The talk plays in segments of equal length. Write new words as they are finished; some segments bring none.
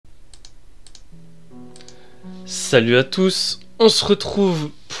Salut à tous, on se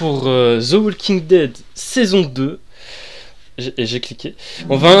retrouve pour The Walking Dead saison 2. J'ai cliqué.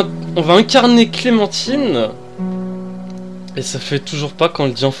 On va incarner Clementine. Et ça fait toujours pas quand on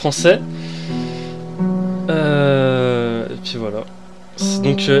le dit en français. Et puis voilà. C'est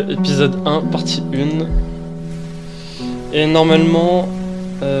donc épisode 1, partie 1. Et normalement,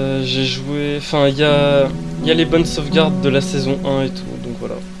 j'ai joué... Enfin, il y a les bonnes sauvegardes de la saison 1 et tout, donc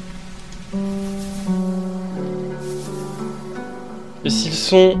voilà. Et s'ils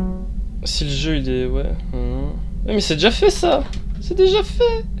sont... Si le jeu il est... Ouais... mais c'est déjà fait ça. C'est déjà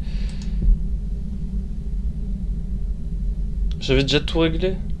fait. J'avais déjà tout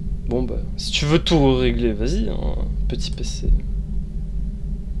réglé. Bon bah, si tu veux tout régler, vas-y, hein, petit PC.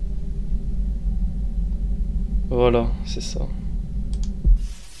 Voilà, c'est ça.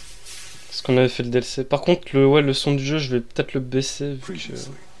 Parce qu'on avait fait le DLC. Par contre, le son du jeu, je vais peut-être le baisser vu que...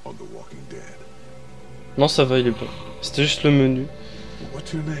 Non, ça va, il est bon. C'était juste le menu.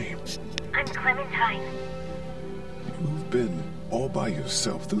 What's your name? I'm Clementine. You've been all by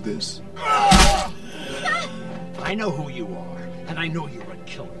yourself through this? I know who you are, and I know you're a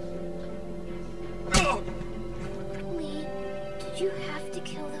killer. Lee, did you have to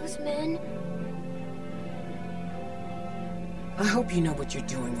kill those men? I hope you know what you're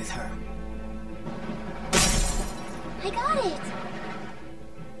doing with her. I got it!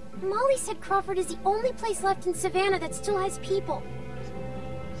 Molly said Crawford is the only place left in Savannah that still has people.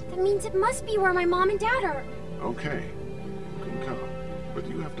 That means it must be where my mom and dad are. Okay, you can come, but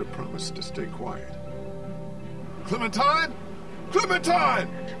you have to promise to stay quiet. Clementine? Clementine!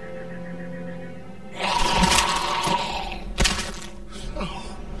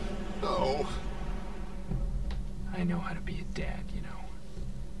 Oh, no. I know how to be a dad, you know.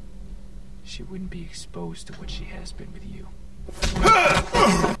 She wouldn't be exposed to what she has been with you.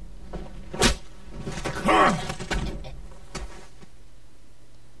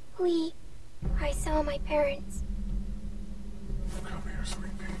 Lee, I saw my parents. Come here,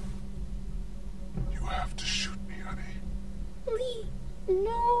 sweetie. You have to shoot me, honey. Lee,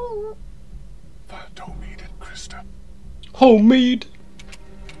 no. Don't mean it, Krista. Homemade.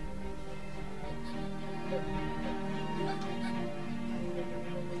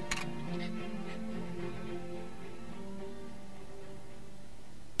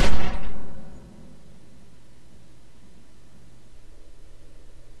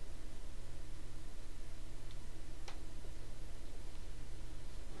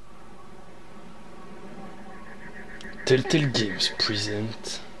 Telltale Games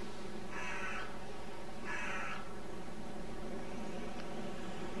present.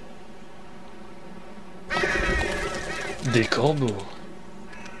 Des corbeaux.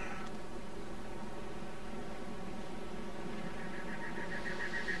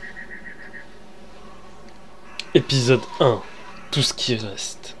 Épisode 1. Tout ce qui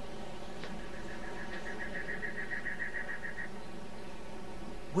reste.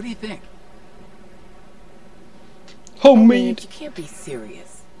 What do you think? Homemade. You can't be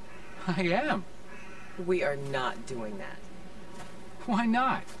serious. I am. We are not doing that. Why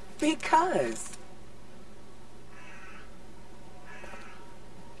not? Because.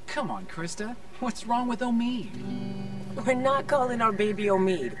 Come on, Krista. What's wrong with Omid? We're not calling our baby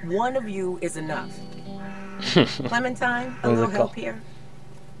Omid. One of you is enough. Clementine, a little help here?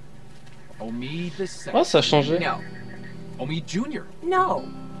 Omid the second. Ah, ça a changé. No. Omid Jr. No.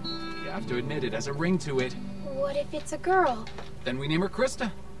 You have to admit it has a ring to it. What if it's a girl? Then we name her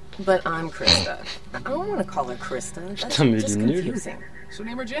Krista. But I'm Krista. I don't want to call her Krista. That's Putain, mais il just est nul. confusing. So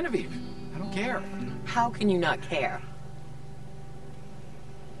name her Genevieve. I don't care. How can you not care?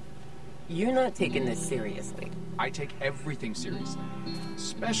 You're not taking this seriously. I take everything seriously,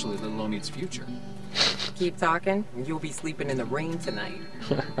 especially little Omid's future. Keep talking, and you'll be sleeping in the rain tonight.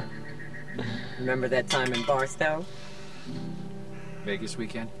 Remember that time in Barstow? Vegas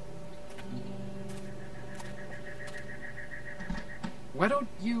weekend. Why don't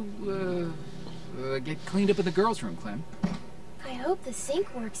you, get cleaned up in the girls' room, Clem? I hope the sink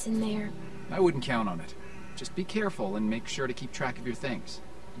works in there. I wouldn't count on it. Just be careful and make sure to keep track of your things.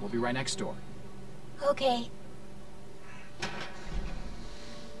 We'll be right next door. Okay.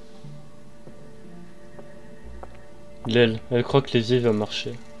 L'aile, elle croit que l'évier va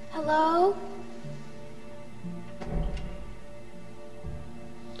marcher. Hello?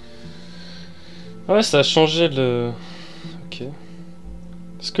 Ah ouais, ça a changé le... Ok.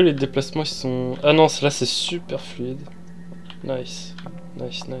 Est-ce que les déplacements ils sont... Ah non, là c'est super fluide. Nice.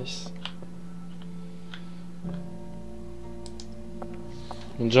 Nice, nice.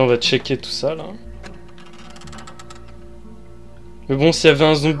 Donc déjà on va checker tout ça là. Mais bon, s'il y avait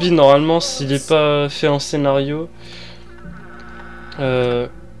un zombie, normalement, s'il est pas fait en scénario,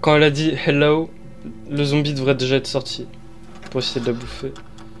 quand elle a dit hello, le zombie devrait déjà être sorti pour essayer de la bouffer.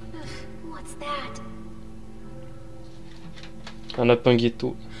 What's that? Un lapin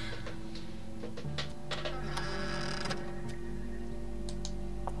ghetto.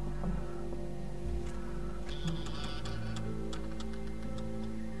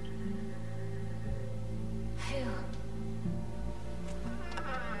 Phew.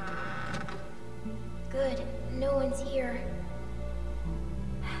 Good. No one's here.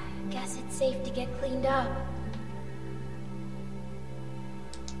 Guess it's safe to get cleaned up.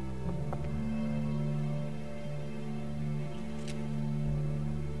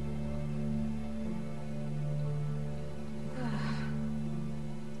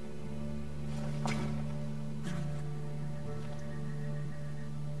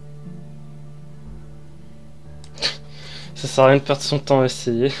 Ça sert à rien de perdre son temps à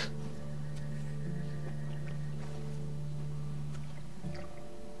essayer.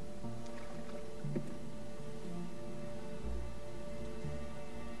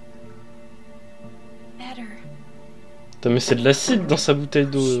 Better. Putain, mais c'est de l'acide dans sa bouteille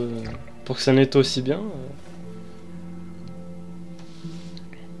d'eau pour que ça nettoie aussi bien.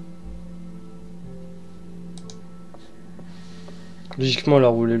 Logiquement, elle a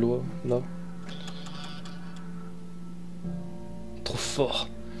roulé loin, là. Trop fort.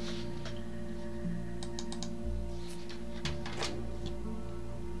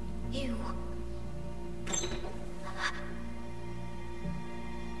 You.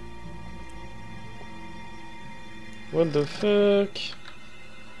 What the fuck?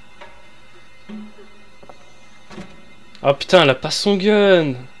 Ah putain, elle a pas son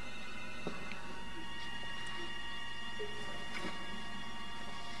gun.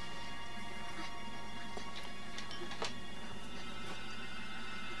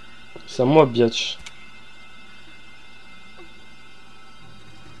 C'est à moi, biatch.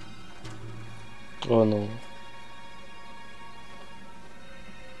 Oh non.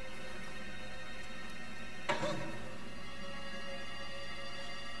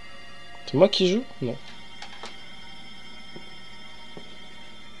 C'est moi qui joue? Non.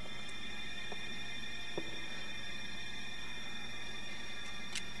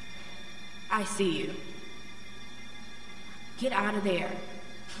 I see you. Get out of there.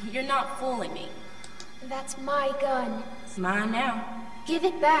 You're not fooling me. That's my gun. It's mine now. Give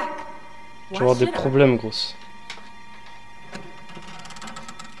it back. Tu vas avoir des problèmes, grosse.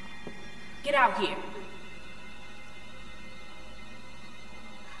 Get out here.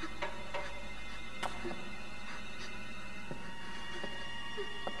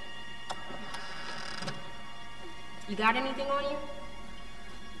 You got anything on you?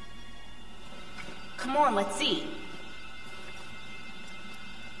 Come on, let's see.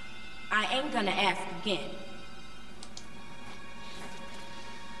 I ain't gonna ask again.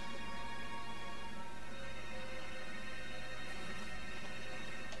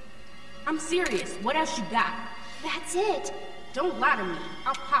 I'm serious. What else you got? That's it. Don't lie to me.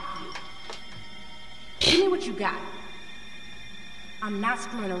 I'll pop you. Give me what you got. I'm not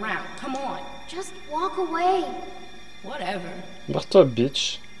screwing around. Come on. Just walk away. Whatever. Barre-toi,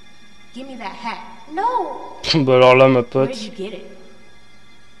 bitch. Give me that hat. No. Bah alors là, ma Where pote. did you get it?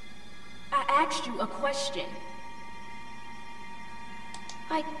 I asked you a question.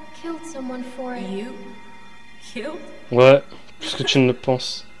 I killed someone for it. You killed? Ouais, plus que tu ne le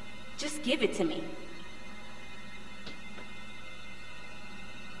penses. Just give it to me.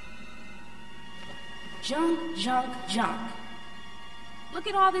 Junk, junk, junk. Look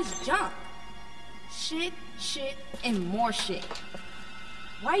at all this junk. Shit, shit, and more shit.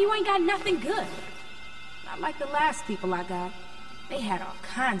 Why you ain't got nothing good? Not like the last people I got. They had all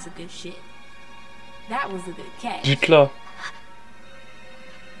kinds of good shit. That was a good catch. Bute-la.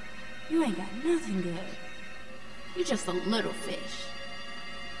 You ain't got nothing good. You're just a little fish.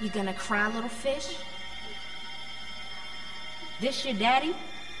 You gonna cry, little fish? This your daddy?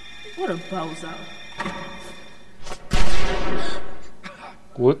 What a bozo.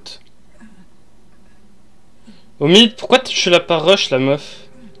 What? Omid, pourquoi tu l'as pas rush, la meuf?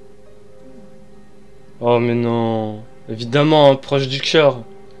 Oh mais non. Évidemment, hein, proche du cœur.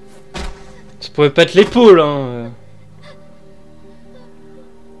 Ça pouvait pas être l'épaule, hein.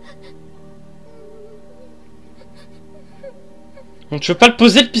 Donc, tu veux pas le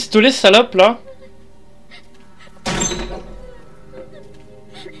poser, le pistolet, salope, là?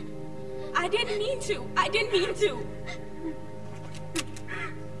 I didn't mean to. I didn't mean to.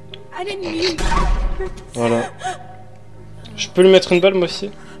 I didn't mean to. Voilà. Je peux lui mettre une balle, moi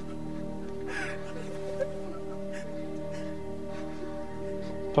aussi?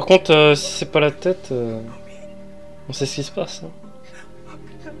 Par contre, si c'est pas la tête, on sait ce qui se passe. Hein.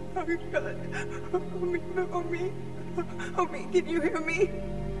 Oh God. Homie, homie. Homie, can you hear me?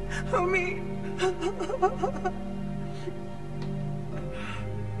 Homie.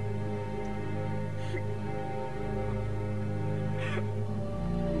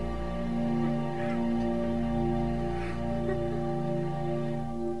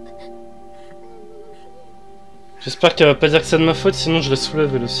 J'espère qu'elle va pas dire que c'est de ma faute, sinon je la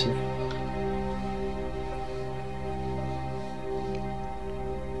soulève elle aussi.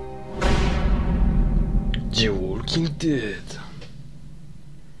 The Walking Dead.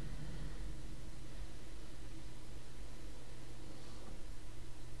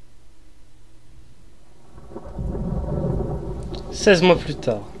 « 16 mois plus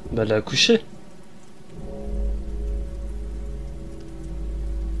tard. » Bah elle a accouché.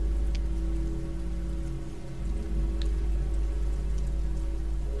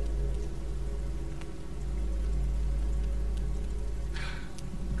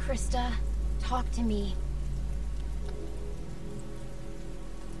 Krista, talk to me.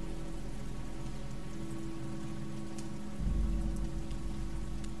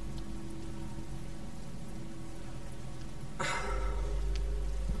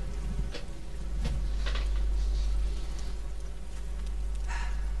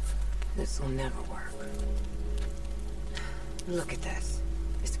 This will never work. Look at this.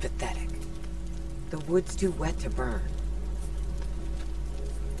 It's pathetic. The wood's too wet to burn.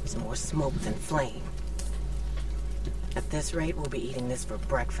 There's more smoke than flame. At this rate, we'll be eating this for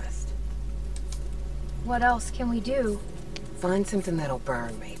breakfast. What else can we do? Find something that'll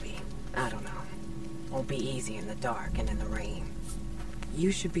burn, maybe. I don't know. Won't be easy in the dark and in the rain.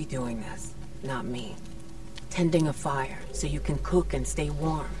 You should be doing this, not me. Tending a fire so you can cook and stay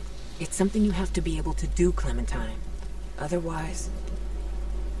warm. It's something you have to be able to do, Clementine. Otherwise...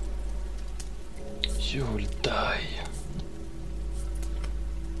 You'll die.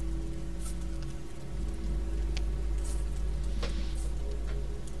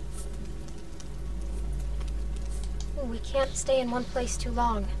 We can't stay in one place too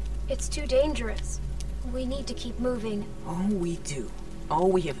long. It's too dangerous. We need to keep moving. All we do, all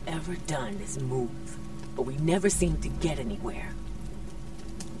we have ever done is move. But we never seem to get anywhere.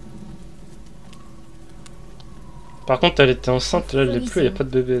 Par contre, elle était enceinte, là elle l'est plus, il n'y a pas de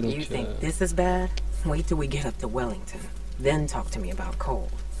bébé. Donc, You think this is bad? Wait till we get up to Wellington. Then talk to me about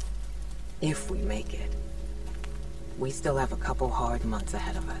cold. If we make it. We still have a couple hard months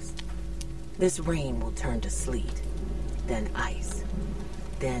ahead of us. This rain will turn to sleet. Then ice.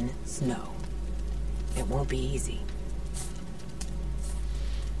 Then snow. It won't be easy.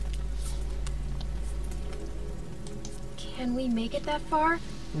 Can we make it that far?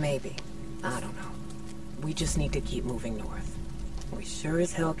 Maybe. I don't know. We just need to keep moving north. We sure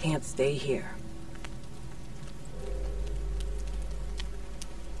as hell can't stay here.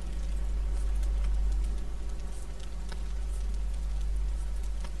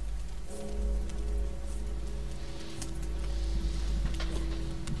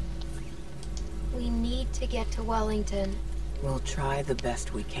 We need to get to Wellington. We'll try the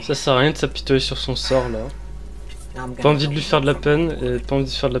best we can. ça sert à rien de s'apitoyer sur son sort là. I'm Pas gonna envie de go lui faire de la from peine home. et pas envie de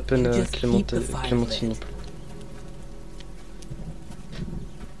faire de la peine à Just keep the fire Clémentine non lit. plus.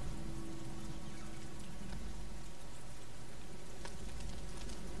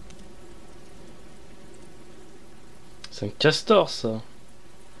 C'est un castor ça.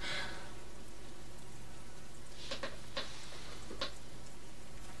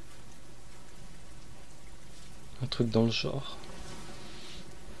 Un truc dans le genre.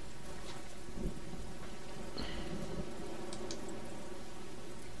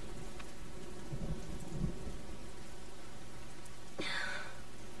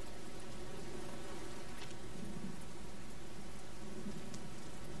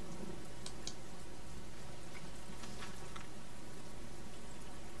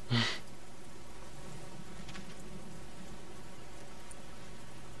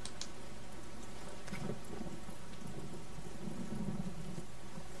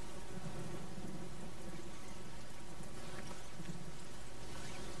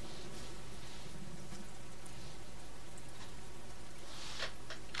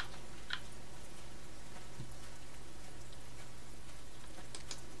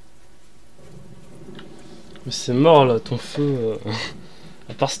 Mais c'est mort là, ton feu.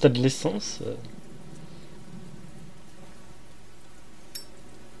 À part si t'as de l'essence.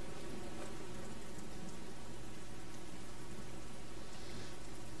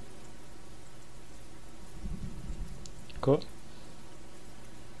 Quoi?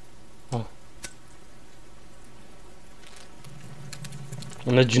 Oh.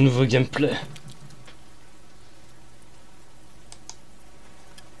 On a du nouveau gameplay.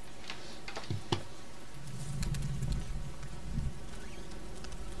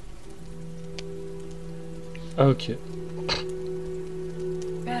 Ah ok.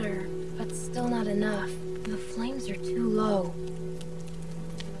 Better, but still not enough. The flames are too low.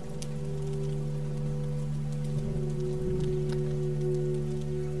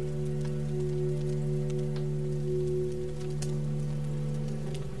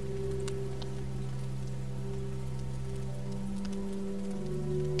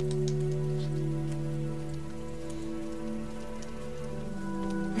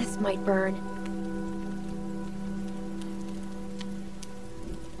 This might burn.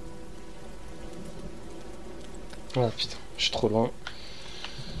 Ah putain, je suis trop loin.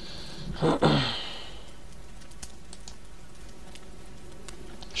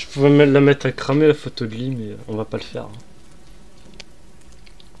 Je pouvais même la mettre à cramer la photo de lit, mais on va pas le faire.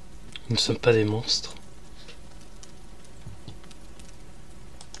 Nous ne sommes pas des monstres.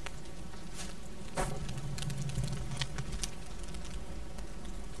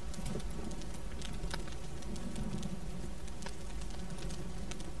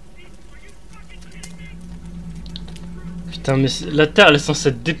 Putain, mais la terre elle est censée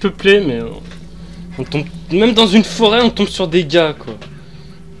être dépeuplée, mais on tombe même dans une forêt, on tombe sur des gars quoi.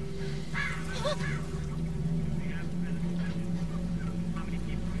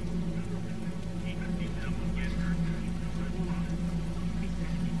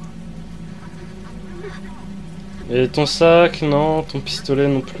 Et ton sac, non, ton pistolet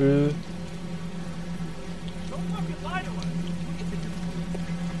non plus.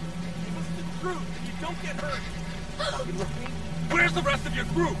 Where's the rest of your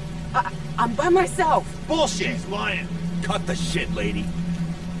group? I'm by myself. Bullshit! She's lying. Cut the shit, lady.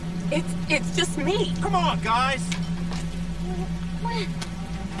 It's just me. Come on, guys!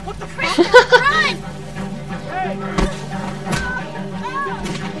 What the fuck? Run!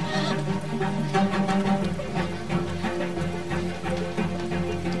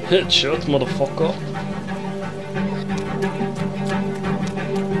 Headshot, motherfucker.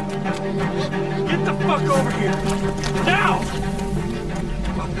 Get the fuck over here! Now!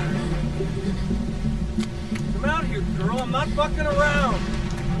 Come out here, girl. I'm not fucking around.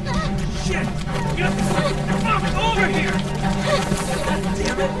 Shit! Get the fuck over here! God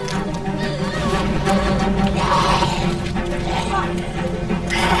damn it!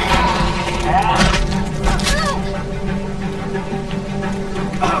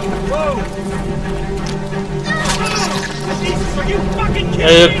 Whoa! Jesus, are you fucking kidding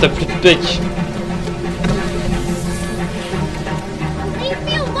Allez hop, me? t'as plus de pec. Leave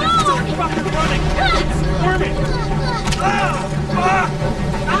me Stop alone! fucking running! Squirming! Ah! Ah!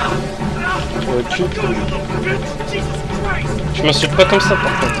 Ah! Ah! Ouais, tu Let go, you little bitch! Jesus Christ! m'insultes pas comme ça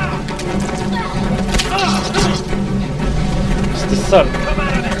par contre. Ah! C'était sale. Come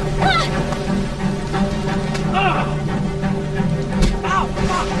out of there! Ah! Ow!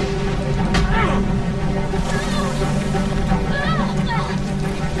 Fuck!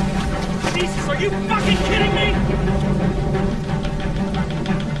 Jesus, are you fucking kidding me?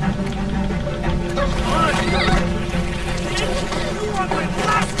 Come on! You are my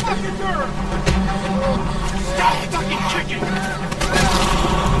last fucking nerve! Stop fucking kicking!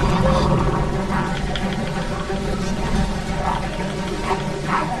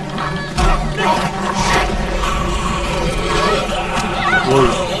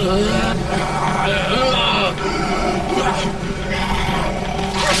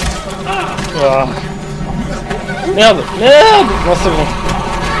 Ah. Merde, merde. Non, c'est bon.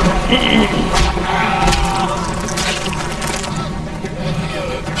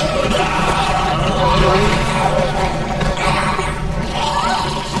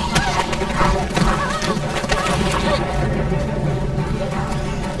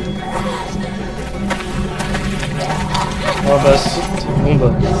 Oh bah saute. Bon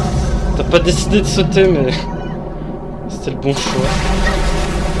bah t'as pas décidé de sauter mais c'était le bon choix.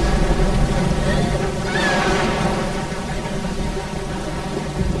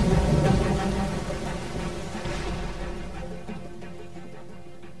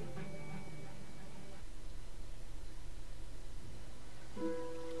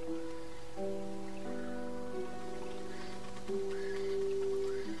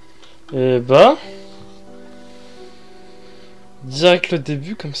 Et bah direct le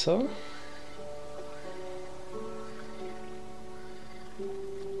début comme ça.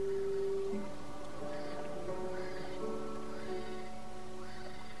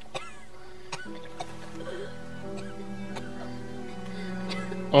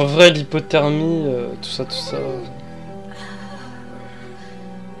 En vrai l'hypothermie, tout ça.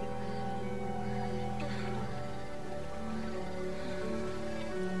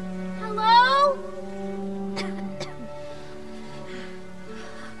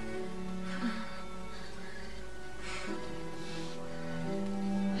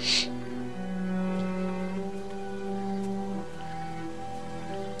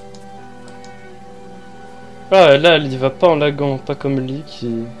 Ah, là, elle y va pas en laguant, pas comme Lee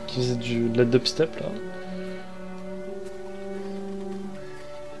qui faisait de la dubstep là.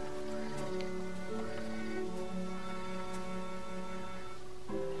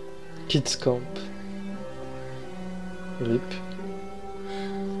 Kids Camp. RIP.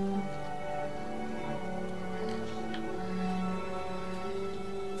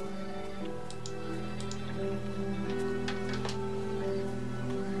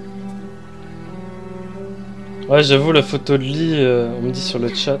 Ouais, j'avoue, la photo de Lee, on me dit sur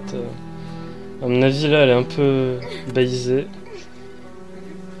le chat, à mon avis, là, elle est un peu baisée.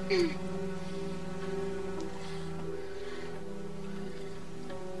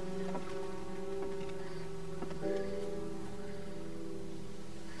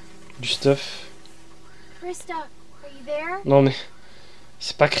 Du stuff. Krista, are you there? Non, mais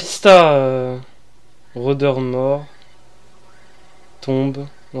c'est pas Krista. Rôdeur mort. Tombe.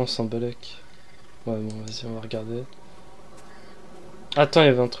 Non, c'est un balèque. Ouais, bon, vas-y, on va regarder. Attends, il y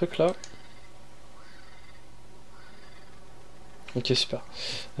avait un truc là. Ok, super.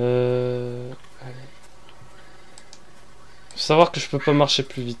 Allez. Faut savoir que je peux pas marcher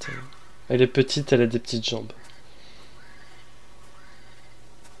plus vite. Elle est petite, elle a des petites jambes.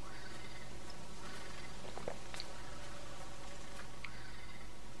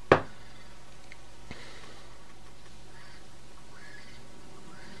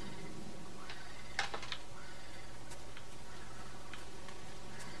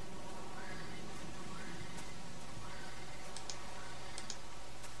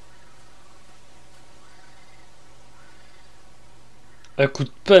 Un coup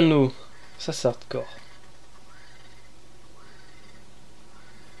de panneau. Ça, c'est hardcore.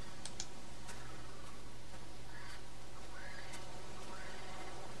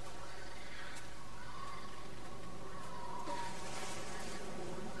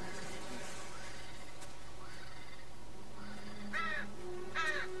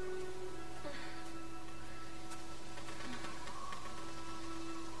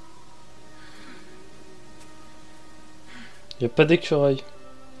 Y a pas d'écureuil.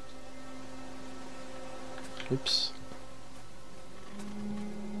 Oups.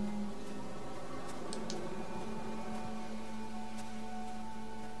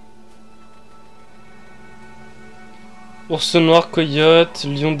 Ours noir, coyote,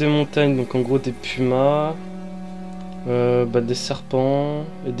 lion des montagnes, donc en gros des pumas, des serpents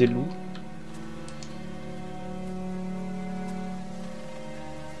et des loups.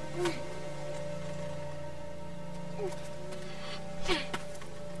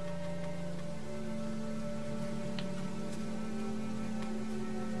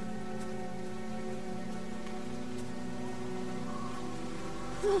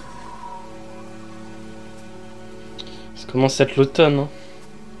 Ça commence à être l'automne. Hein.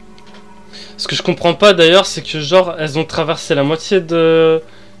 Ce que je comprends pas d'ailleurs, c'est que genre elles ont traversé la moitié de...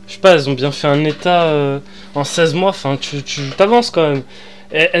 Je sais pas, elles ont bien fait un état en 16 mois, enfin tu t'avances quand même.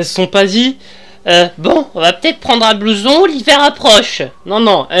 Et elles se sont pas dit, bon, on va peut-être prendre un blouson, l'hiver approche. Non,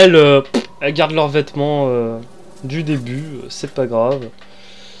 non, elles gardent leurs vêtements du début, c'est pas grave.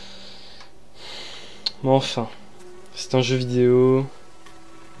 Mais enfin, c'est un jeu vidéo.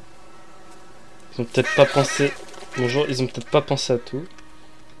 Ils ont peut-être pas pensé... Bonjour, ils ont peut-être pas pensé à tout.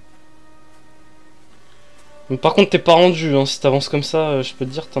 Mais par contre, t'es pas rendu, hein. Si t'avances comme ça, je peux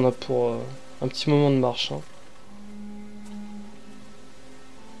te dire que t'en as pour un petit moment de marche. Hein.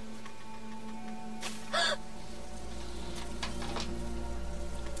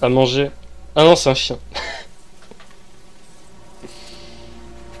 À manger. Ah non, c'est un chien.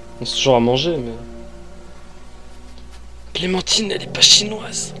 C'est toujours à manger, mais... Clémentine, elle est pas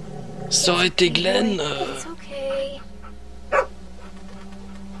chinoise. Ça aurait été Glenn... It's okay.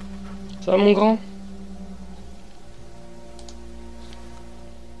 Ça va, mon grand?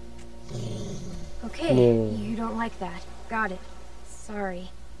 Okay, No. you don't like that. Got it. Sorry.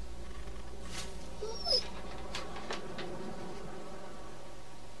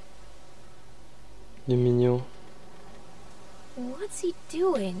 Il est mignon. What's he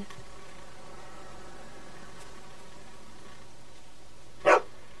doing?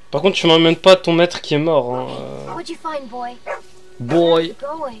 Par contre, tu m'emmènes pas à ton maître qui est mort. Hein. What'd you find, boy? Boy.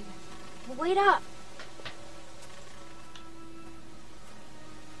 Going. Wait up.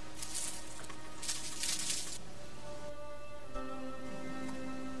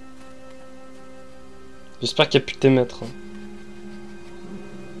 J'espère qu'il y a pu t'émettre.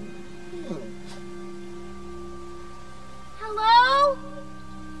 Hello?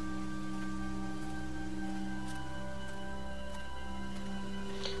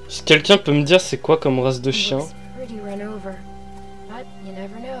 Si quelqu'un peut me dire c'est quoi comme race de He chien? looks pretty run over, but you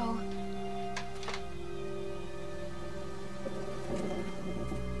never know.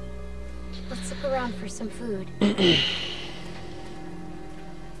 some food.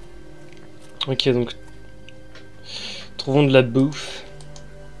 Ok, donc trouvons de la bouffe.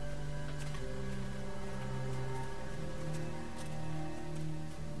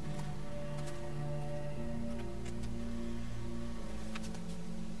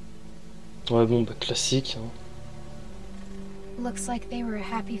 Ouais, bon, bah classique. Hein. Looks like they were a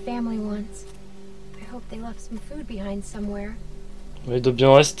happy family once. I hope they left some food behind somewhere. Ouais, il doit bien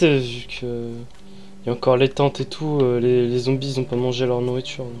en rester vu que il y a encore les tentes et tout. Les zombies ils ont pas mangé leur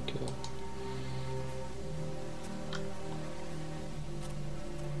nourriture donc.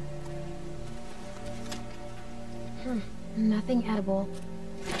 Nothing edible.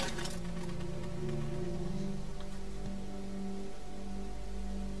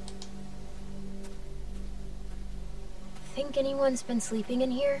 Think anyone's been sleeping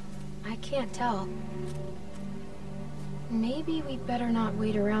in here? I can't tell. Maybe we'd better not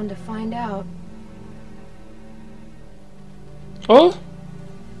wait around to find out. Oh!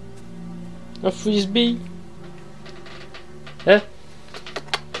 Un frisbee! Eh?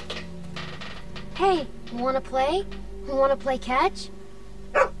 Hey, wanna play? Wanna play catch?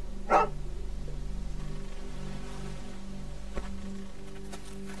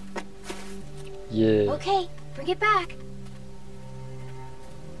 Yeah. Okay, bring it back.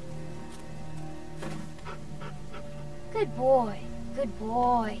 Good boy, good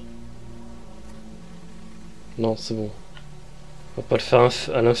boy. Non, c'est bon. On va pas le faire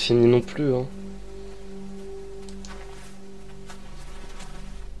à l'infini non plus, hein.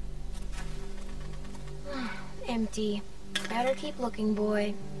 Empty. Better keep looking,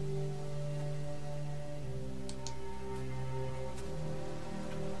 boy.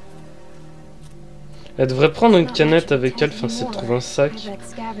 Elle devrait prendre une canette avec elle, enfin c'est de trouver un sac.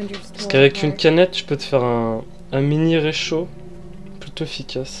 Parce qu'avec une canette, je peux te faire un mini réchaud. Plutôt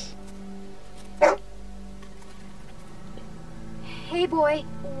efficace. Hey boy,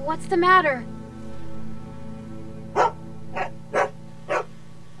 what's the matter?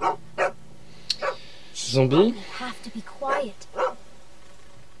 Zombie? Have to be quiet.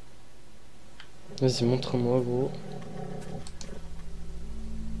 Vas-y, montre-moi, gros.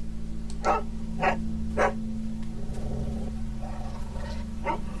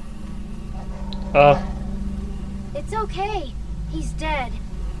 Ah, It's okay. He's dead.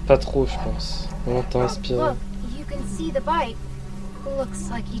 pas trop, je pense. On entend respirer. Look, you can see the bite. Looks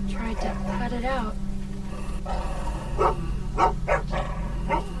like he tried to cut it out.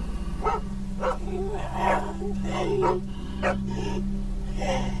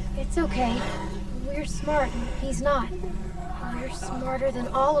 It's okay. We're smart and he's not. We're smarter than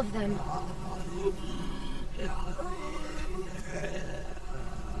all of them.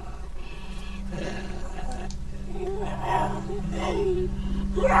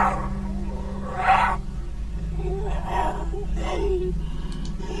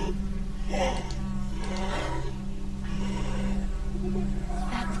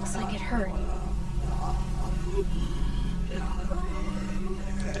 That looks like it hurt.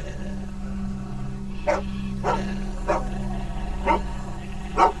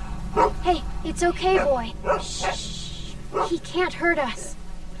 Hey, it's okay, boy. Shh. He can't hurt us.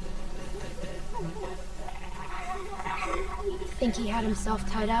 Think he had himself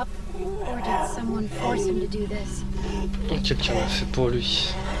tied up? Or did someone force him to do this? Quelqu'un l'a fait pour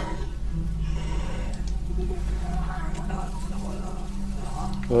lui.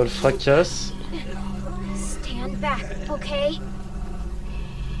 On le fracasse. Stand back, okay?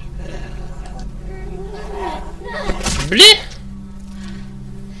 Blé!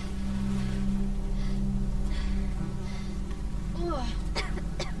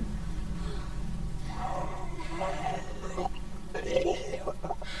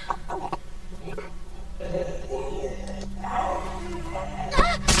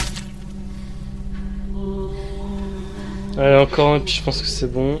 Allez, encore un, puis je pense que c'est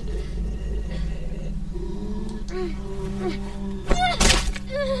bon.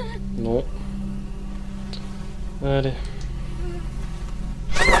 Non. Allez.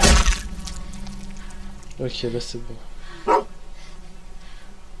 Ok, là c'est bon.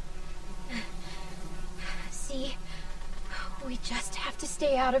 See, we just have to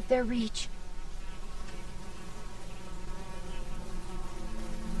stay out of their reach.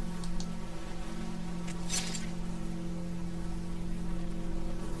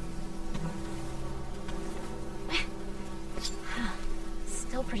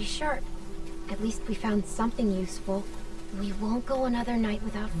 Still pretty sharp. At least we found something useful. We won't go another night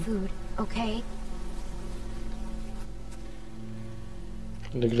without food, okay?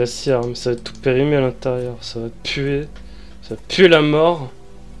 Les glacières, mais ça va tout périmer à l'intérieur. Ça va puer. Ça va puer la mort.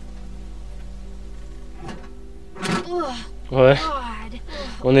 Ouais, God.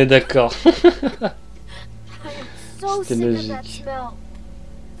 on est d'accord. I am so C'était sick of that logique. smell.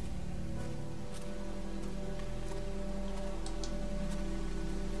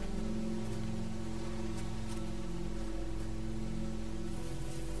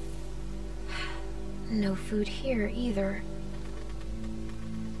 No food here either.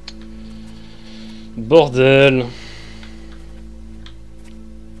 Bordel.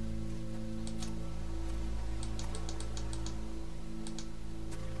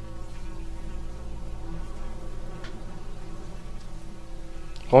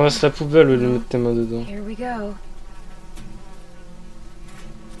 Ramasse la poubelle au lieu de mettre tes mains dedans. Here we go.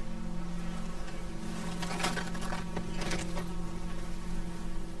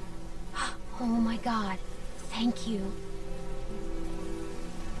 Oh my God. Thank you.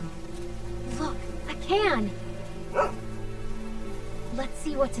 Look, a can. Let's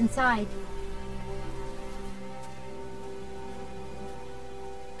see what's inside.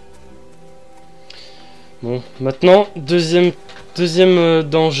 Bon, maintenant, deuxième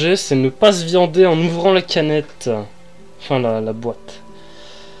danger, c'est ne pas se viander en ouvrant la canette. Enfin, la boîte.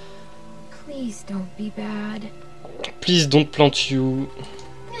 Please don't be bad. Please don't plant you.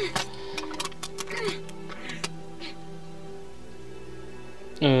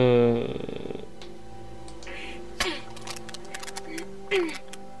 Oh,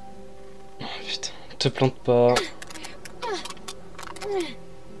 putain, te plante pas.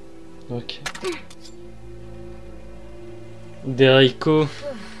 Ok. Des haricots.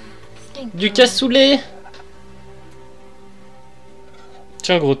 Thank Du God. cassoulet.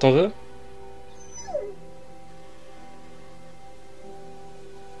 Tiens gros, t'en veux?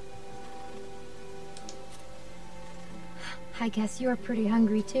 I guess you're pretty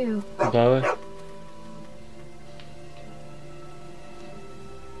hungry too. Bah ouais.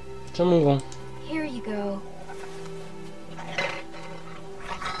 Tiens mon grand. Here you go.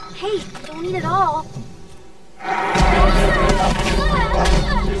 Hey, don't eat it all.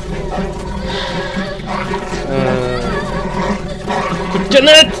 Coup de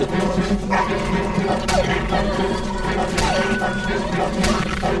canette.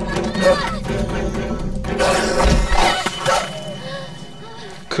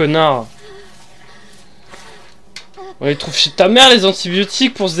 Connard. On les trouve chez ta mère les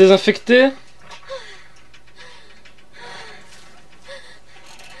antibiotiques pour se désinfecter.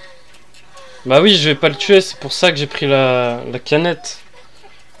 Bah oui, je vais pas le tuer, c'est pour ça que j'ai pris la canette.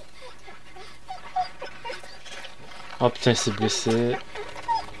 Oh putain, il s'est blessé.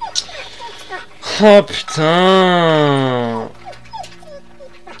 Oh putain.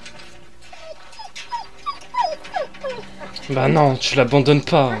 Bah non, tu l'abandonnes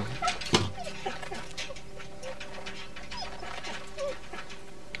pas.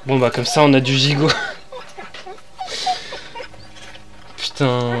 Bon bah comme ça on a du gigot.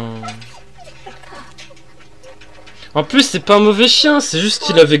 Putain. En plus c'est pas un mauvais chien, c'est juste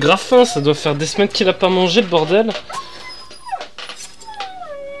qu'il avait grave faim, ça doit faire des semaines qu'il a pas mangé le bordel.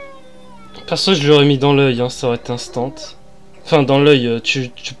 Perso je lui aurais mis dans l'œil, hein, ça aurait été instant. Enfin dans l'œil, tu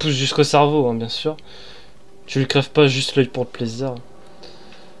pousses jusqu'au cerveau hein, bien sûr. Tu lui crèves pas juste l'œil pour le plaisir.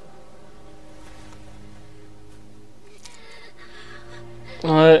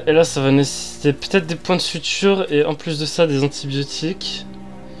 Ouais, et là ça va nécessiter peut-être des points de suture et en plus de ça des antibiotiques.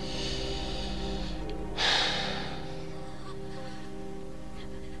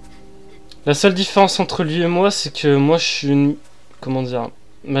 La seule différence entre lui et moi, c'est que moi je suis une... Comment dire?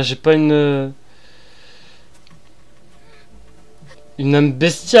 Bah j'ai pas une âme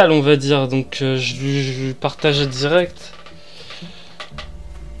bestiale on va dire, donc je lui partageais direct.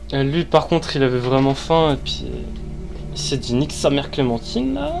 Et lui par contre il avait vraiment faim et puis il s'est dit nique sa mère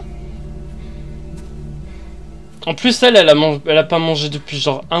Clémentine là. En plus elle a pas mangé depuis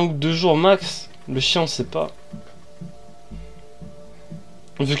genre 1 ou 2 jours max. Le chien on sait pas.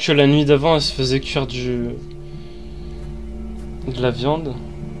 Vu que la nuit d'avant elle se faisait cuire de la viande.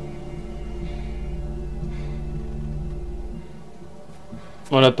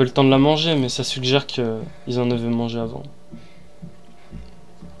 On n'a pas le temps de la manger, mais ça suggère qu'ils en avaient mangé avant.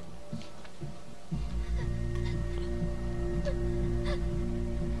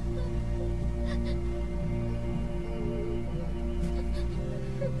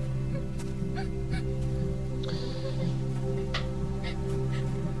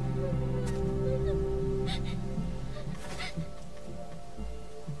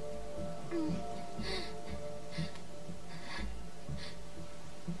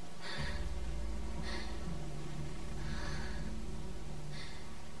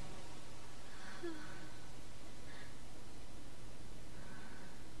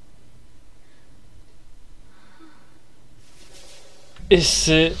 Et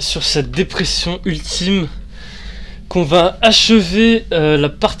c'est sur cette dépression ultime qu'on va achever la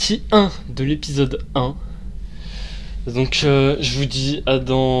partie 1 de l'épisode 1. Donc je vous dis à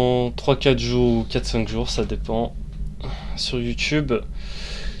dans 3-4 jours ou 4-5 jours, ça dépend, sur YouTube.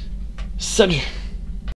 Salut!